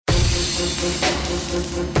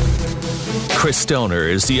Chris Stoner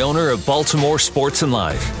is the owner of Baltimore Sports and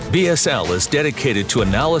Life. BSL is dedicated to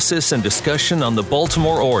analysis and discussion on the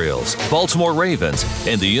Baltimore Orioles, Baltimore Ravens,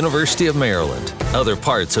 and the University of Maryland. Other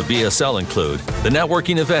parts of BSL include the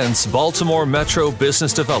networking events Baltimore Metro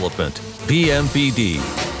Business Development, BMBD,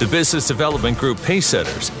 the Business Development Group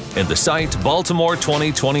Pacesetters, and the site Baltimore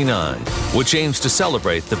 2029, which aims to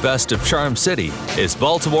celebrate the best of Charm City as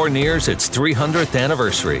Baltimore nears its 300th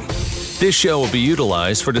anniversary. This show will be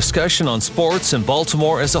utilized for discussion on sports in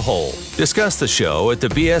Baltimore as a whole. Discuss the show at the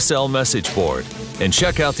BSL message board and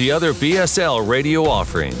check out the other BSL radio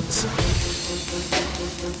offerings.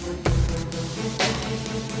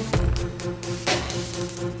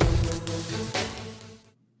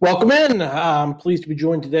 Welcome in. I'm pleased to be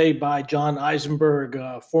joined today by John Eisenberg,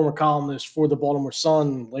 former columnist for the Baltimore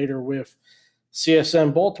Sun, later with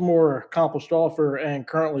CSN Baltimore, accomplished author, and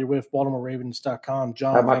currently with BaltimoreRavens.com.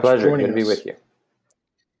 John, my pleasure. Good to be with you.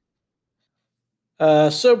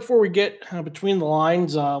 So before we get between the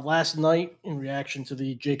lines, last night in reaction to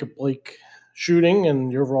the Jacob Blake shooting and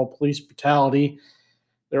the overall police brutality,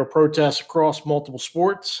 there were protests across multiple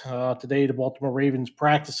sports. Today, the Baltimore Ravens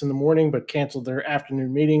practiced in the morning but canceled their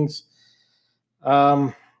afternoon meetings.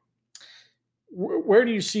 Where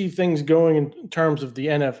do you see things going in terms of the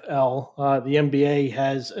NFL? The NBA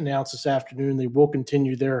has announced this afternoon they will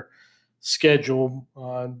continue their schedule.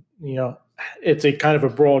 It's a kind of a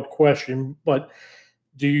broad question, but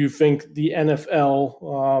do you think the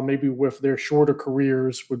NFL, maybe with their shorter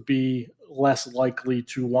careers, would be less likely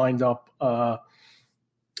to wind up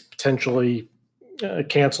potentially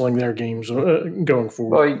canceling their games going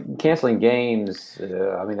forward? Well, canceling games,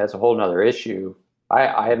 that's a whole nother issue.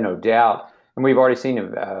 I have no doubt. And we've already seen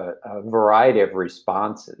a variety of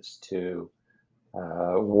responses to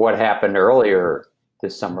what happened earlier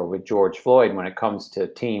this summer with George Floyd when it comes to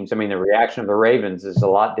teams. I mean, the reaction of the Ravens is a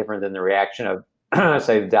lot different than the reaction of,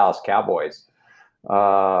 say, the Dallas Cowboys.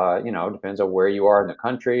 Depends on where you are in the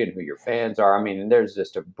country and who your fans are. I mean, there's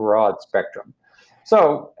just a broad spectrum.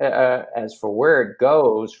 So as for where it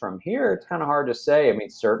goes from here, it's kind of hard to say. I mean,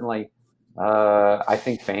 certainly, I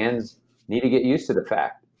think fans need to get used to the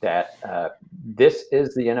fact that this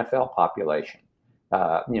is the NFL population.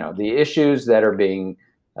 The issues that are being,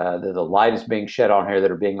 the light is being shed on here that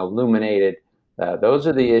are being illuminated. Those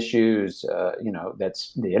are the issues,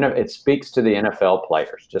 it speaks to the NFL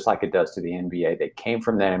players, just like it does to the NBA. They came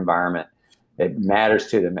from that environment. It matters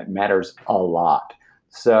to them. It matters a lot.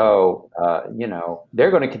 So, they're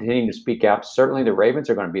going to continue to speak out. Certainly the Ravens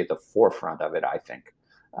are going to be at the forefront of it, I think.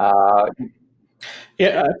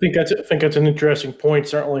 Yeah, I think that's an interesting point.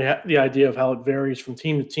 Certainly the idea of how it varies from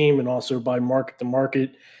team to team and also by market to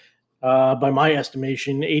market. By my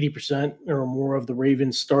estimation, 80% or more of the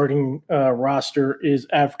Ravens starting roster is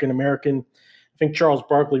African-American. I think Charles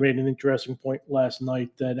Barkley made an interesting point last night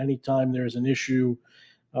that anytime there's an issue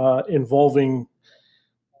involving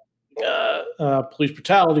police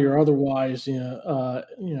brutality or otherwise,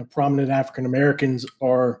 prominent African-Americans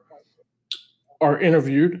are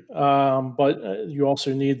interviewed, but you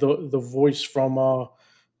also need the voice from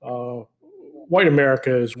white America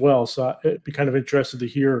as well. So it'd be kind of interested to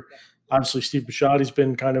hear. Obviously, Steve Bisciotti's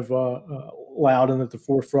been kind of loud and at the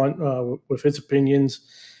forefront with his opinions,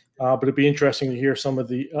 but it'd be interesting to hear some of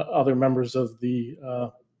the other members of the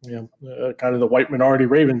kind of the white minority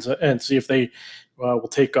Ravens and see if they will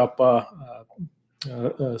take up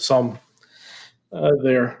some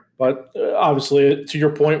there. But obviously, to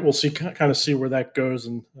your point, we'll kind of see where that goes,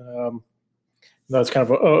 and that's kind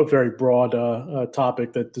of a very broad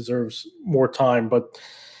topic that deserves more time. But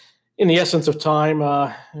in the essence of time,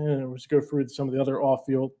 let's go through some of the other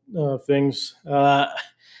off-field things.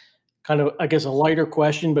 Kind of, I guess, a lighter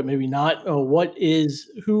question, but maybe not.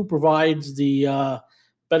 Who provides the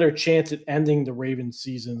better chance at ending the Ravens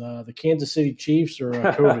season, the Kansas City Chiefs or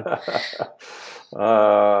COVID?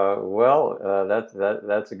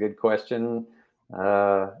 That's a good question.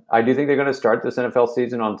 I do think they're going to start this NFL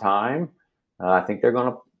season on time. I think they're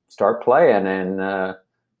going to start playing. And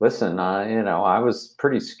listen, I was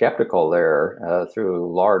pretty skeptical there through a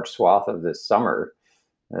large swath of this summer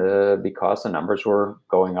because the numbers were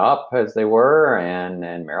going up as they were, and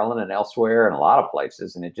Maryland and elsewhere and a lot of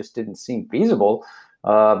places, and it just didn't seem feasible.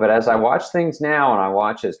 But as I watch things now, and I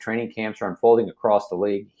watch as training camps are unfolding across the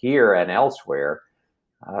league here and elsewhere,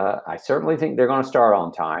 I certainly think they're going to start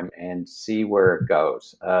on time and see where it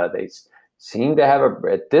goes. They seem to have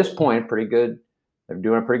at this point, they're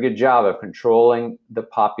doing a pretty good job of controlling the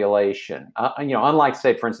population. Unlike,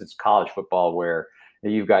 say, for instance, college football, where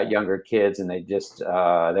you've got younger kids and they just they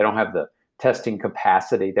don't have the testing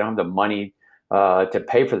capacity, they don't have the money to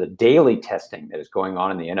pay for the daily testing that is going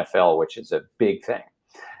on in the NFL, which is a big thing.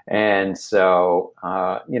 And so,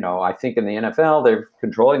 I think in the NFL, they're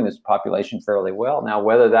controlling this population fairly well. Now,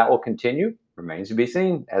 whether that will continue remains to be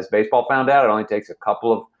seen. As baseball found out, it only takes a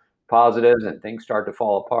couple of positives and things start to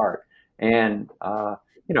fall apart. And,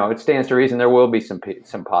 it stands to reason there will be some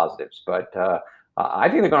positives. But I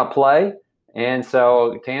think they're going to play. And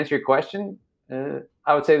so to answer your question,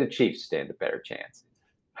 I would say the Chiefs stand a better chance.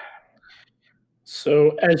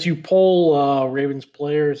 So as you poll Ravens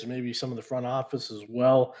players, maybe some of the front office as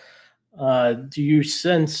well, do you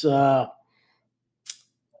sense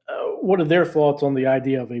what are their thoughts on the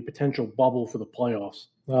idea of a potential bubble for the playoffs?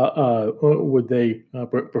 Would they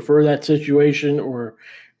prefer that situation, or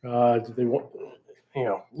do they want?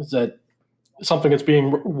 Is that something that's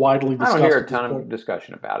being widely discussed? I don't hear a ton of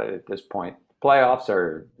discussion about it at this point. Playoffs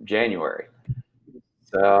are January,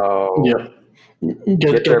 so yeah.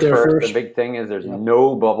 Get there first. The big thing is there's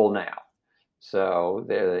no bubble now, so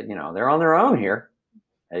they're on their own here.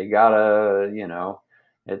 They gotta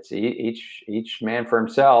it's each man for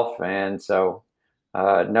himself, and so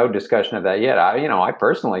no discussion of that yet. I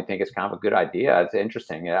personally think it's kind of a good idea. It's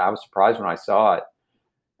interesting. I was surprised when I saw it.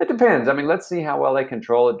 It depends. I mean, let's see how well they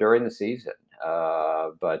control it during the season.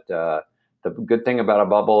 But the good thing about a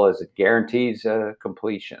bubble is it guarantees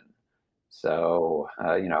completion. So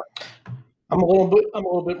I'm a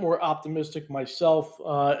little bit more optimistic myself,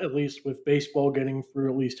 at least with baseball getting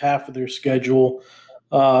through at least half of their schedule,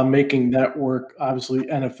 making that work. Obviously,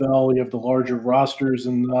 NFL, you have the larger rosters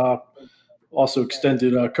and also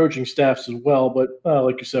extended coaching staffs as well. But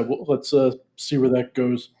like you said, let's see where that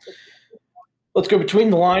goes. Let's go between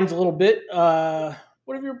the lines a little bit.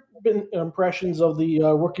 What have your been impressions of the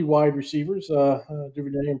rookie wide receivers,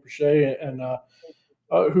 Duvernay and Prochet, and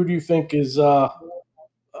who do you think is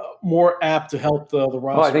more apt to help the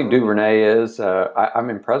roster? Well, I think Duvernay is. I'm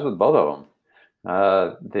impressed with both of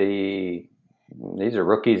them. These are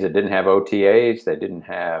rookies that didn't have OTAs. They didn't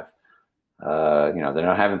have, they're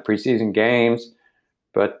not having preseason games,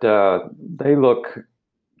 but they look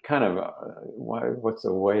kind of, what's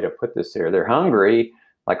the way to put this here? They're hungry,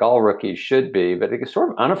 like all rookies should be, but they're sort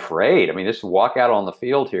of unafraid. I mean, just walk out on the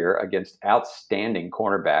field here against outstanding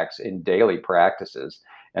cornerbacks in daily practices,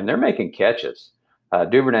 and they're making catches.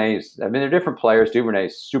 Duvernay's, they're different players.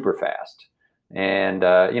 Duvernay's super fast. And,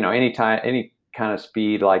 any kind of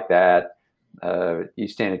speed like that, you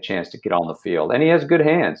stand a chance to get on the field. And he has good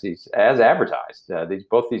hands. He's as advertised.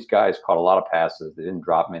 Both these guys caught a lot of passes. They didn't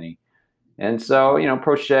drop many. And so,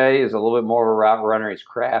 Prochet is a little bit more of a route runner. He's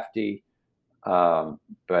crafty,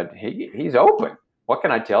 but he's open. What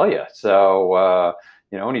can I tell you? So,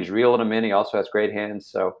 and he's reeling them in. He also has great hands.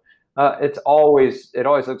 So, it always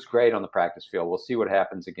looks great on the practice field. We'll see what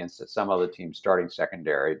happens against some other team starting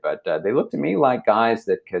secondary, but they look to me like guys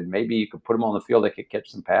that you could put them on the field. They could catch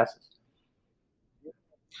some passes.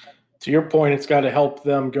 To your point, it's got to help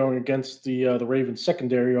them going against the Ravens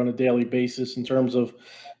secondary on a daily basis in terms of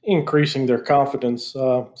increasing their confidence.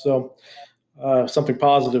 So something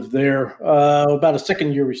positive there. About a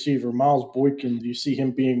second-year receiver, Miles Boykin. Do you see him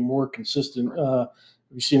being more consistent? Have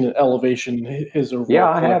you seen an elevation in his overall? Yeah,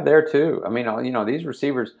 I have there too. I mean, these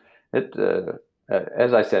receivers.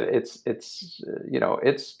 As I said,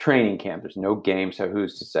 it's training camp. There's no game, so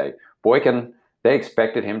who's to say? Boykin, they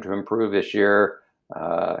expected him to improve this year.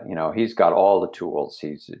 He's got all the tools.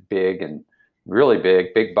 He's big and really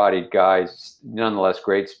big-bodied guy. Nonetheless,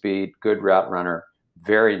 great speed, good route runner,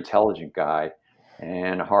 very intelligent guy,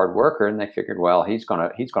 and a hard worker. And they figured, well, he's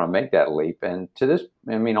gonna make that leap. And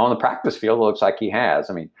on the practice field, it looks like he has.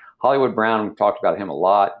 I mean, Hollywood Brown, we've talked about him a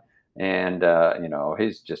lot, and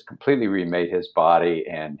he's just completely remade his body,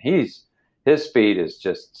 and his speed is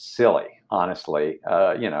just silly. Honestly,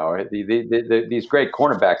 these great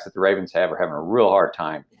cornerbacks that the Ravens have are having a real hard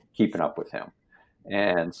time keeping up with him.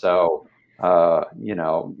 And so,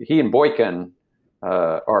 he and Boykin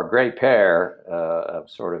are a great pair of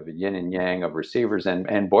sort of a yin and yang of receivers.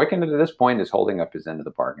 And Boykin, to this point, is holding up his end of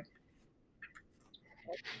the bargain.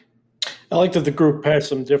 I like that the group has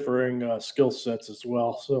some differing skill sets as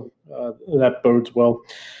well. So that bodes well.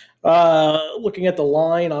 Looking at the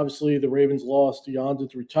line, obviously the Ravens lost Yonda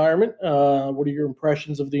to retirement. What are your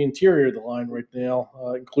impressions of the interior of the line right now,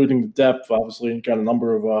 including the depth? Obviously, you've got a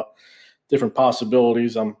number of different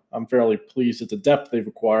possibilities. I'm fairly pleased at the depth they've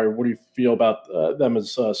acquired. What do you feel about them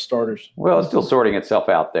as starters? Well, it's still sorting itself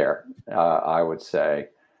out there, I would say.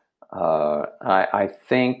 I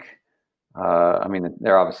think,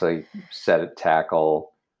 they're obviously set at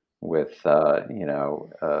tackle with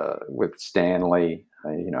Stanley.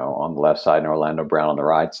 on the left side and Orlando Brown on the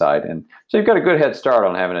right side. And so you've got a good head start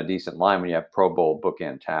on having a decent line when you have Pro Bowl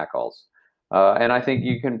bookend tackles. And I think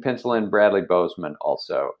you can pencil in Bradley Bozeman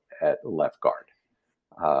also at left guard.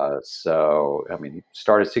 He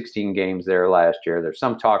started 16 games there last year. There's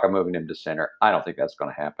some talk of moving him to center. I don't think that's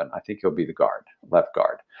going to happen. I think he'll be the left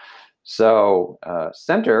guard. So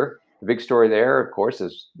center, the big story there, of course,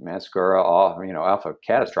 is Mascara off a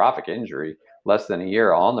catastrophic injury, less than a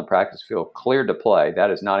year on the practice field, cleared to play.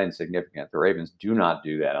 That is not insignificant. The Ravens do not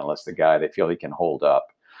do that unless the guy they feel he can hold up.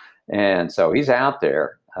 And so he's out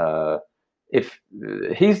there. If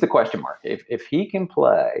he's the question mark, if he can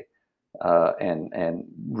play and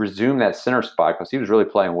resume that center spot, because he was really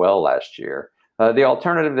playing well last year. The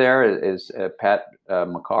alternative there is Pat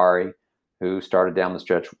McCarry, who started down the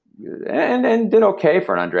stretch and did okay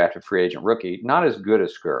for an undrafted free agent rookie, not as good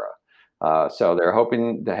as Skura. So they're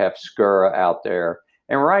hoping to have Skura out there.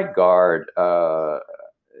 And right guard,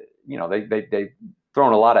 they've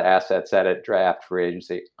thrown a lot of assets at it, draft, free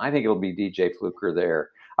agency. I think it'll be DJ Fluker there.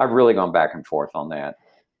 I've really gone back and forth on that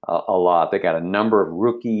a lot. They got a number of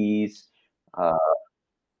rookies.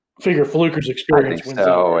 Figure Fluker's experience. I think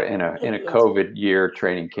so. In a COVID year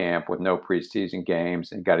training camp with no preseason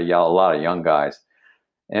games and got a lot of young guys.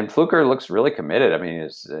 And Fluker looks really committed. I mean,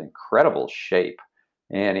 he's in incredible shape.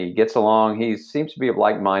 And he gets along. He seems to be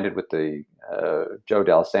like-minded with the Joe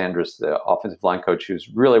D'Alessandris, the offensive line coach, who's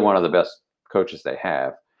really one of the best coaches they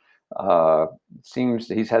have. Seems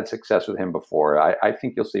he's had success with him before. I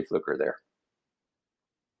think you'll see Fluker there.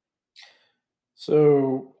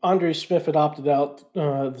 So Andre Smith had opted out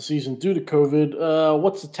the season due to COVID.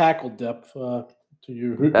 What's the tackle depth to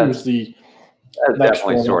you? Who's the that's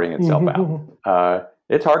definitely sorting itself out.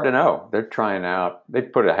 It's hard to know. They're trying out.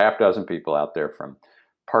 They've put a half dozen people out there, from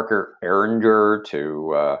Parker Ehringer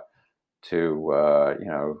to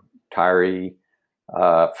Tyree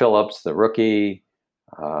Phillips, the rookie.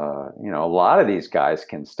 A lot of these guys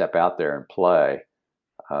can step out there and play.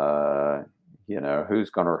 Who's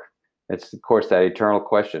going to? It's of course that eternal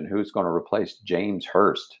question: who's going to replace James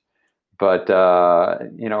Hurst? But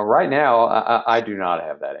right now, I do not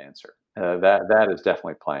have that answer. That is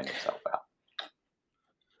definitely playing itself out.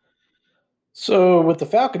 So with the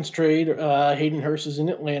Falcons trade, Hayden Hurst is in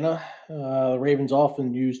Atlanta. The Ravens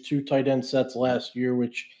often used 2 tight end sets last year,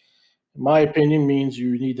 which, in my opinion, means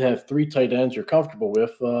you need to have 3 tight ends you're comfortable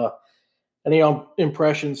with. Any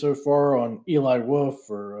impressions so far on Eli Wolf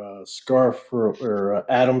or Scarf or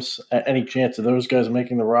Adams? Any chance of those guys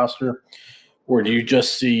making the roster? Or do you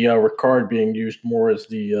just see Ricard being used more as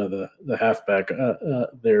the halfback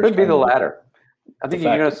there? Could be the latter. I think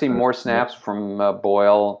you're going to see more snaps from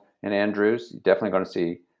Boyle and Andrews. You're definitely going to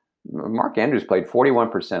see Mark Andrews played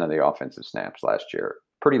 41% of the offensive snaps last year.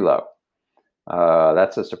 Pretty low.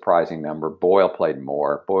 That's a surprising number. Boyle played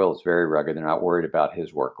more. Boyle is very rugged. They're not worried about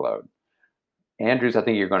his workload. Andrews, I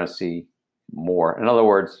think you're going to see more. In other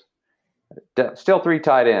words, still 3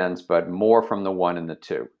 tight ends, but more from the 1 and the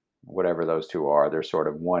 2, whatever those 2 are. They're sort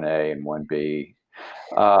of 1A and 1B.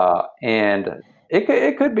 And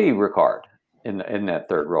it could be Ricard in that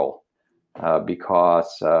third role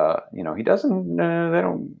because, he doesn't, they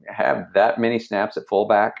don't have that many snaps at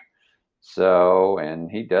fullback. So,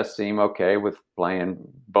 and he does seem okay with playing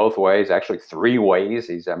both ways, actually 3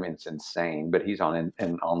 ways. It's insane, but he's on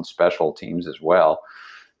special teams as well.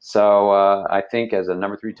 So I think as a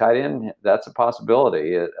number 3 tight end, that's a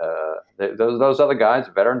possibility. Those other guys,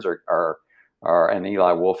 veterans are and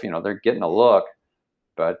Eli Wolf, they're getting a look,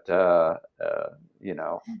 but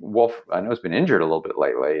Wolf, I know, has been injured a little bit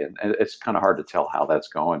lately, and it's kind of hard to tell how that's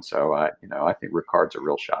going. So I think Ricard's a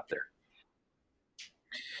real shot there.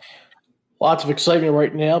 Lots of excitement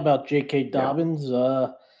right now about J.K. Dobbins.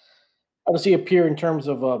 How does he appear in terms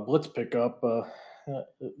of blitz pickup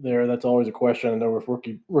there? That's always a question. I know with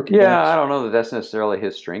rookie. Yeah, I don't know that that's necessarily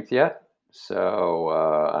his strength yet. So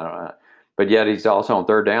I don't know. But yet he's also on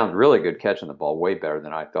third down, really good catching the ball, way better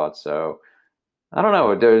than I thought. So I don't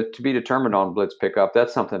know. To be determined on blitz pickup,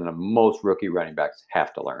 that's something that most rookie running backs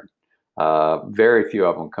have to learn. Very few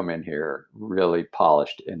of them come in here really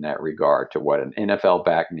polished in that regard to what an NFL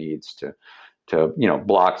back needs to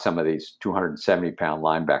block some of these 270-pound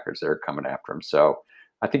linebackers that are coming after him. So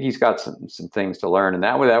I think he's got some things to learn, and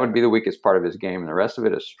that would be the weakest part of his game, and the rest of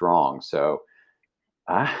it is strong. So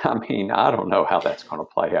I don't know how that's going to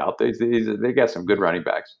play out. They got some good running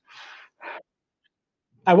backs.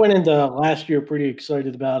 I went into last year pretty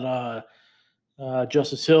excited about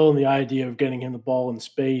Justice Hill and the idea of getting him the ball in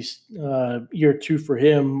space. Year 2 for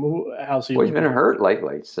him. How's he? Well, he's been hurt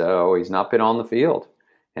lately, so he's not been on the field,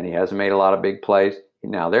 and he hasn't made a lot of big plays.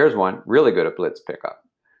 Now, there's one really good at blitz pickup.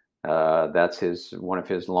 That's one of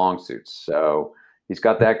his long suits. So he's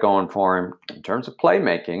got that going for him. In terms of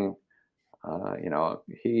playmaking,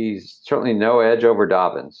 he's certainly no edge over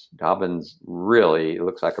Dobbins. Dobbins really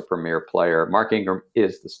looks like a premier player. Mark Ingram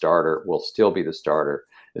is the starter, will still be the starter,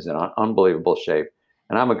 is in unbelievable shape.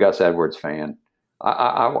 And I'm a Gus Edwards fan.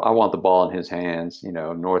 I want the ball in his hands,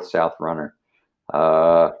 north-south runner.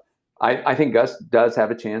 I think Gus does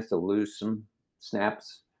have a chance to lose some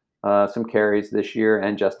snaps, some carries this year,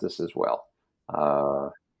 and Justice as well.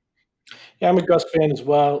 Yeah, I'm a Gus fan as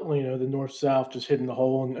well. The north-south just hitting the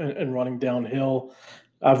hole and running downhill.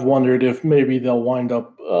 I've wondered if maybe they'll wind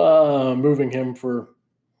up moving him for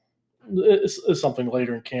something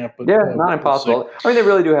later in camp. But yeah, not impossible. We'll I mean, they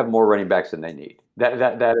really do have more running backs than they need.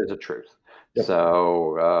 That is a truth. Yep.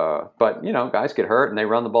 So, but guys get hurt and they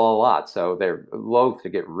run the ball a lot, so they're loath to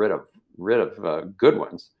get rid of good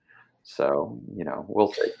ones. So,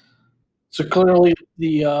 we'll see. So clearly,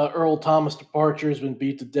 the Earl Thomas departure has been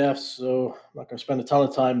beat to death. So I'm not going to spend a ton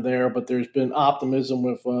of time there. But there's been optimism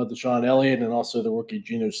with Deshaun Elliott and also the rookie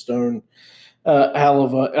Geno Stone. How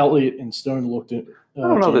have Elliott and Stone looked at? I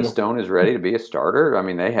don't know that Stone is ready to be a starter. I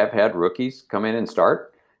mean, they have had rookies come in and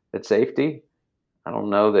start at safety. I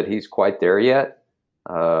don't know that he's quite there yet.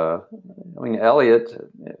 Elliott,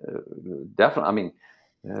 definitely. I mean,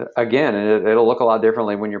 again, it'll look a lot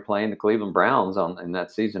differently when you're playing the Cleveland Browns in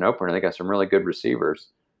that season opener. They got some really good receivers.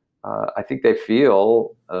 I think they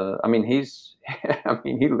feel. He's.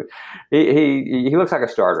 He looks like a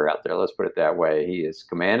starter out there. Let's put it that way. He is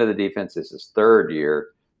command of the defense. This is his third year,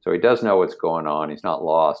 so he does know what's going on. He's not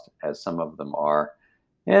lost as some of them are.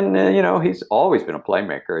 And, he's always been a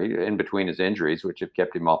playmaker. In between his injuries, which have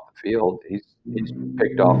kept him off the field, he's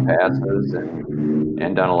picked off passes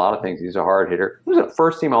and done a lot of things. He's a hard hitter. He was a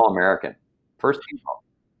first-team All-American. First-team All.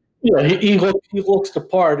 Yeah, he looks the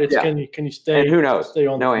part. It's can you stay? And who knows? Stay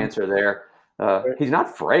on no answer there. He's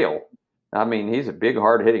not frail. I mean, he's a big,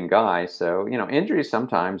 hard-hitting guy. So, injuries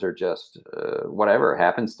sometimes are just whatever,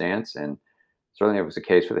 happenstance. And certainly it was the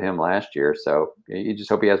case with him last year. So you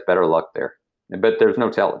just hope he has better luck there. But there's no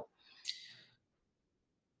telling.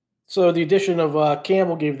 So the addition of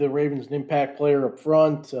Campbell gave the Ravens an impact player up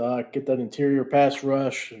front, get that interior pass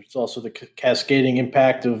rush. It's also the cascading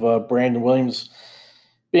impact of Brandon Williams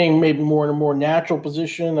being maybe more in a more natural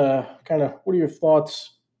position. Kind of, what are your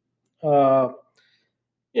thoughts? A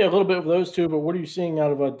little bit of those two, but what are you seeing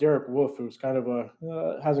out of Derek Wolfe, who's kind of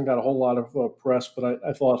hasn't got a whole lot of press, but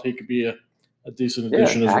I thought he could be a decent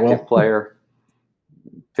addition as well. Active player.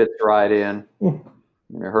 Fits right in. I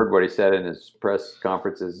heard what he said in his press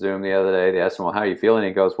conference at Zoom the other day. They asked him, "Well, how are you feeling?"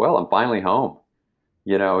 He goes, "Well, I'm finally home."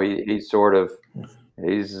 He's he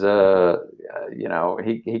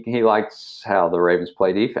likes how the Ravens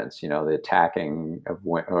play defense. The attacking of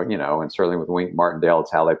and certainly with Wink Martindale,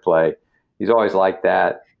 it's how they play. He's always liked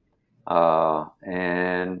that,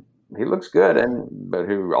 and he looks good. But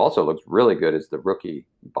who also looks really good is the rookie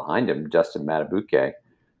behind him, Justin Matabuke.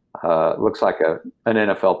 Looks like an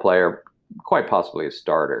NFL player, quite possibly a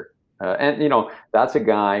starter. That's a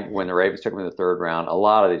guy, when the Ravens took him in the third round, a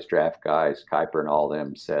lot of these draft guys, Kuiper and all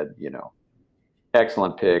them, said,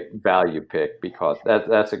 excellent pick, value pick, because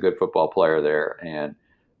that's a good football player there. And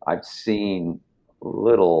I've seen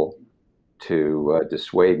little to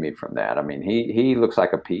dissuade me from that. I mean, he looks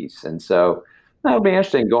like a piece. And so that'll be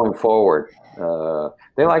interesting going forward.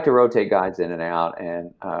 They like to rotate guys in and out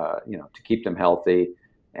and, to keep them healthy.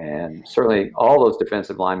 And certainly all those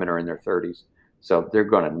defensive linemen are in their 30s. So they're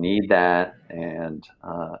going to need that. And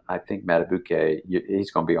I think Matabuke,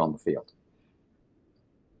 he's going to be on the field.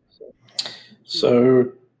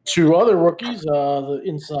 So two other rookies, the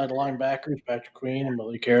inside linebackers, Patrick Queen and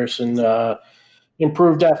Malik Harrison,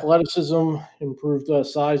 improved athleticism, improved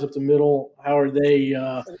size up the middle. How are they?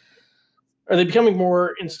 Are they becoming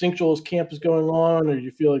more instinctual as camp is going on, or do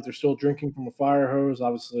you feel like they're still drinking from a fire hose?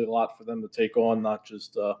 Obviously, a lot for them to take on, not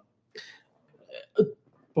just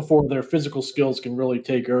before their physical skills can really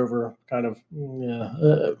take over, kind of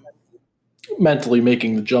mentally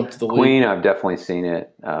making the jump to the league. Queen, I've definitely seen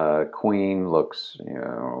it. Queen looks,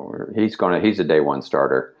 he's a day one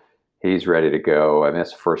starter. He's ready to go. I mean,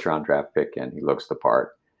 that's a first round draft pick, and he looks the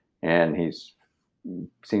part. And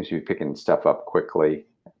seems to be picking stuff up quickly,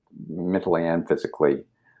 mentally and physically.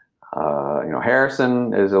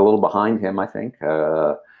 Harrison is a little behind him, I think.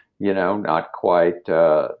 Not quite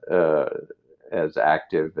as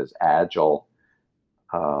active, as agile.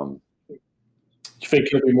 Do you think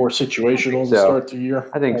he'll be more situational to start the year?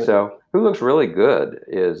 I think so. Who looks really good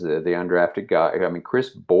is the undrafted guy. I mean, Chris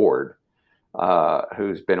Board.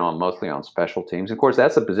 who's been mostly on special teams. Of course,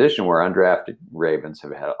 that's a position where undrafted Ravens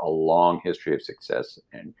have had a long history of success.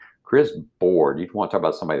 And Chris Board, you want to talk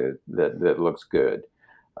about somebody that looks good,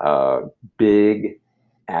 big,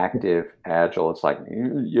 active, agile. It's like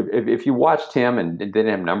if you watched him and didn't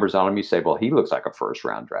have numbers on him, you say, well, he looks like a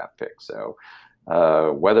first-round draft pick. So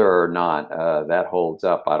whether or not that holds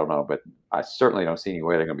up, I don't know. But I certainly don't see any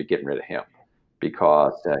way they're going to be getting rid of him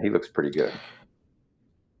because he looks pretty good.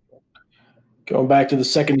 Going back to the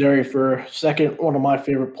secondary for a second, one of my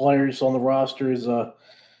favorite players on the roster is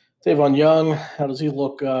Tavon Young. How does he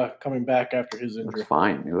look coming back after his injury? Looks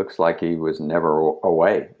fine. He looks like he was never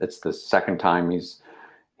away. It's the second time he's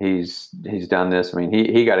done this. I mean,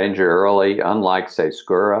 he got injured early, unlike say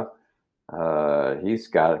Skura. He's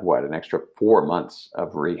got an extra 4 months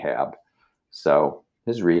of rehab. So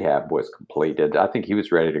his rehab was completed. I think he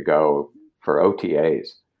was ready to go for OTAs,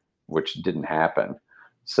 which didn't happen.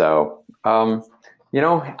 So,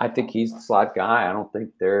 I think he's the slot guy. I don't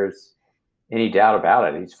think there's any doubt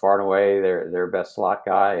about it. He's far and away their best slot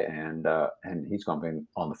guy, and he's going to be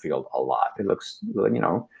on the field a lot. It looks,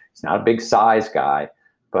 he's not a big size guy,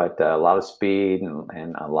 but a lot of speed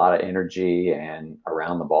and a lot of energy and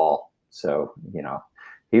around the ball. So,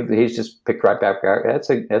 he's just picked right back up.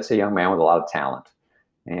 That's a young man with a lot of talent,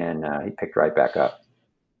 and he picked right back up.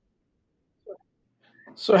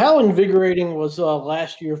 So how invigorating was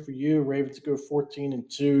last year for you? Ravens go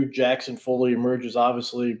 14-2. Jackson fully emerges,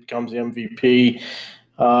 obviously becomes the MVP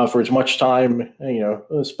for as much time,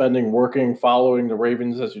 spending working, following the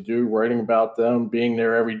Ravens as you do, writing about them, being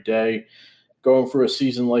there every day, going through a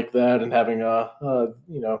season like that and having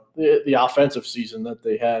the offensive season that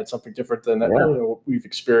they had, something different than what we've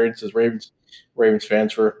experienced as Ravens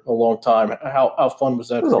fans for a long time. How fun was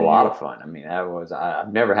that? It was a lot of fun. I mean,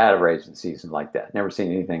 I've never had a Ravens season like that. Never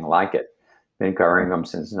seen anything like it. Been covering them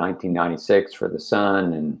since 1996 for the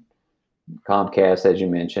Sun and Comcast, as you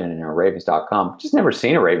mentioned, and Ravens.com. Just never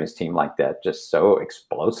seen a Ravens team like that. Just so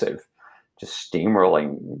explosive, just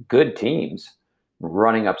steamrolling good teams,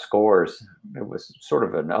 running up scores. It was sort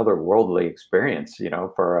of an otherworldly experience,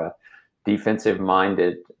 for a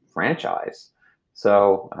defensive-minded franchise.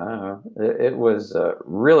 So it was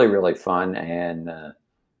really, really fun, and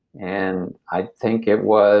I think it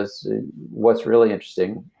was what's really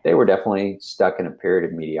interesting. They were definitely stuck in a period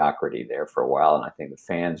of mediocrity there for a while, and I think the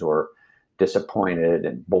fans were disappointed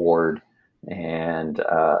and bored, and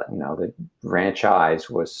the franchise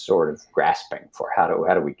was sort of grasping for how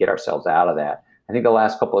do we get ourselves out of that. I think the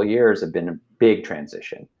last couple of years have been a big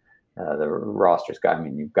transition. The roster's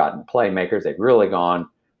you've gotten playmakers. They've really gone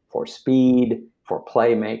for speed, for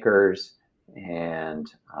playmakers,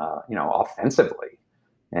 and offensively.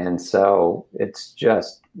 And so it's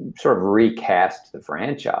just sort of recast the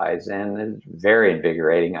franchise, and it's very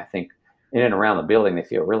invigorating. I think in and around the building, they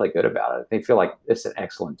feel really good about it. They feel like it's an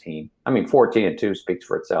excellent team. 14-2 speaks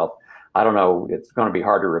for itself. I don't know. It's going to be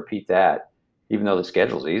hard to repeat that, even though the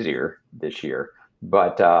schedule's easier this year.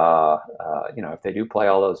 But, if they do play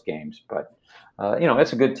all those games, but,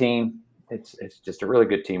 it's a good team. It's just a really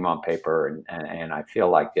good team on paper, and I feel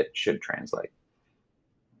like it should translate.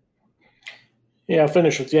 Yeah, I'll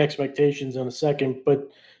finish with the expectations in a second. But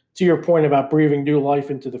to your point about breathing new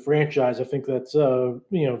life into the franchise, I think that's,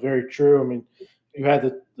 very true. I mean, you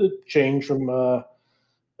had the change from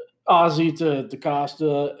Ozzie to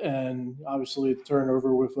DaCosta, and obviously the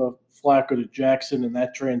turnover with Flacco to Jackson and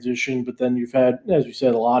that transition. But then you've had, as you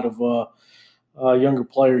said, a lot of younger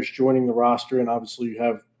players joining the roster, and obviously you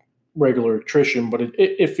have regular attrition. But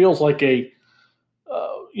it feels like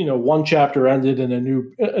one chapter ended and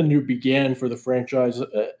a new began for the franchise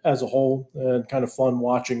as a whole, and kind of fun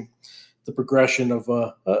watching the progression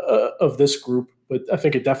of this group. But I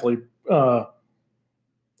think it definitely.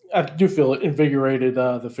 I do feel it invigorated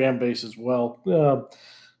the fan base as well.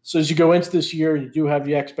 So as you go into this year, you do have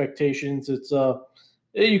the expectations. It's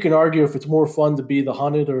you can argue if it's more fun to be the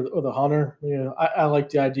hunted or the hunter. I like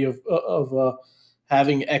the idea of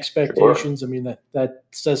having expectations. Sure. I mean that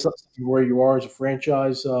says something where you are as a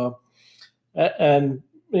franchise, and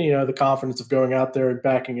the confidence of going out there and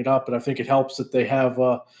backing it up. But I think it helps that they have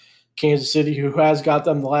Kansas City, who has got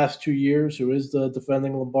them the last 2 years, who is the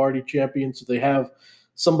defending Lombardi champion. So they have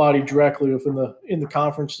somebody directly within the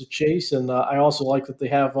conference to chase, and I also like that they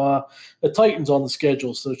have the Titans on the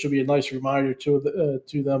schedule, so it should be a nice reminder to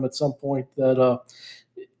them at some point that,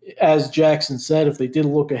 as Jackson said, if they did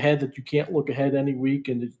look ahead, that you can't look ahead any week,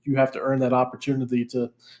 and that you have to earn that opportunity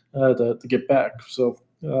to get back. So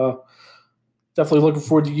definitely looking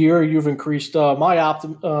forward to the year. You've increased my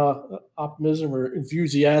optimism or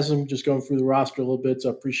enthusiasm just going through the roster a little bit, so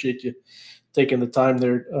I appreciate you taking the time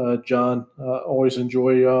there, John. Always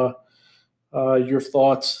enjoy your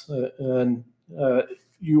thoughts, and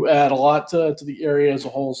you add a lot to the area as a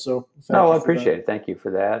whole. So I appreciate it. Thank you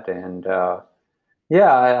for that. And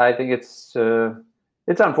I think it's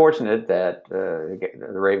unfortunate that the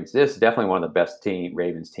Ravens. This is definitely one of the best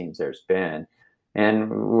Ravens teams there's been, and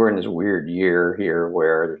we're in this weird year here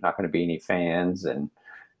where there's not going to be any fans, and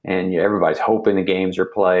everybody's hoping the games are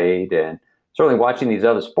played, and certainly watching these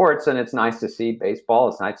other sports. And it's nice to see baseball.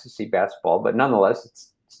 It's nice to see basketball, but nonetheless,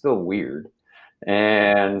 it's still weird.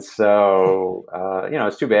 And so,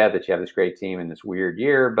 it's too bad that you have this great team in this weird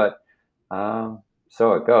year, but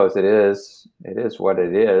so it goes. It is what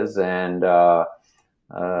it is. And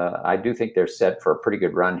I do think they're set for a pretty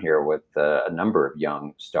good run here with a number of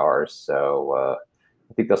young stars. So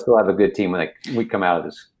I think they'll still have a good team when we come out of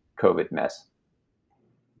this COVID mess.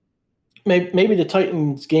 Maybe the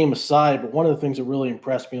Titans game aside, but one of the things that really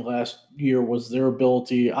impressed me last year was their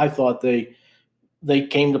ability. I thought they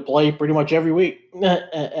came to play pretty much every week,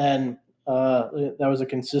 and that was a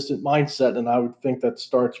consistent mindset. And I would think that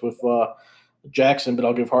starts with Jackson, but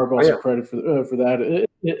I'll give Harbaugh some credit for that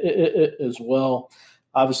as well.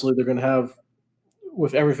 Obviously, they're going to have,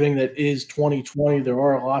 with everything that is 2020, there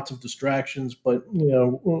are lots of distractions, but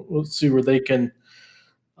we'll see where they can.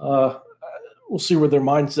 We'll see where their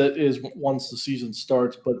mindset is once the season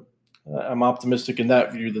starts. But I'm optimistic in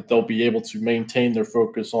that view that they'll be able to maintain their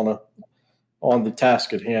focus on the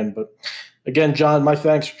task at hand. But again, John, my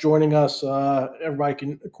thanks for joining us. Everybody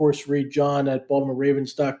can, of course, read John at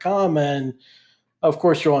BaltimoreRavens.com. And, of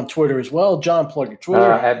course, you're on Twitter as well. John, plug your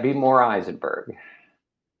Twitter. At Be More Eisenberg.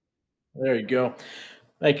 There you go.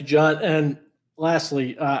 Thank you, John. And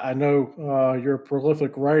lastly, I know you're a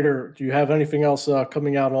prolific writer. Do you have anything else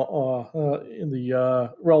coming out in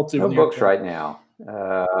the relative No near books term? right now.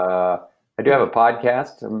 I do have a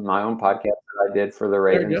podcast, my own podcast that I did for the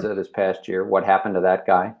Ravens this past year. What Happened to That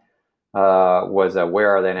Guy was a Where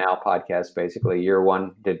Are They Now podcast. Basically, year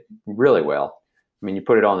one did really well. I mean, you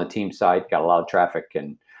put it on the team site, got a lot of traffic,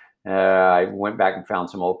 and I went back and found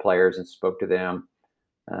some old players and spoke to them.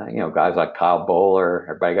 Guys like Kyle Bowler,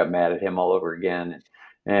 everybody got mad at him all over again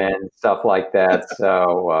and stuff like that.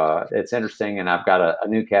 So it's interesting. And I've got a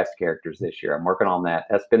new cast of characters this year. I'm working on that.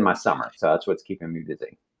 That's been my summer. So that's what's keeping me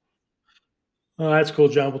busy. That's cool,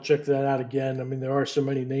 John. We'll check that out again. I mean, there are so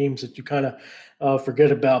many names that you kind of forget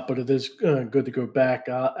about, but it is good to go back.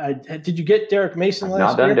 Did you get Derek Mason last year?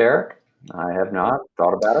 Not done Derek. I have not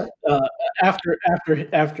thought about it.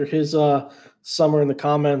 After his summer in the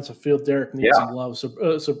comments, I feel Derek needs some love. So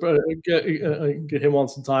get him on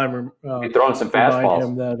some time. Or be throwing some fastballs.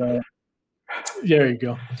 Him that, there you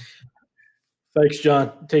go. Thanks,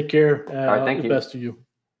 John. Take care. All right, thank you. Best to you.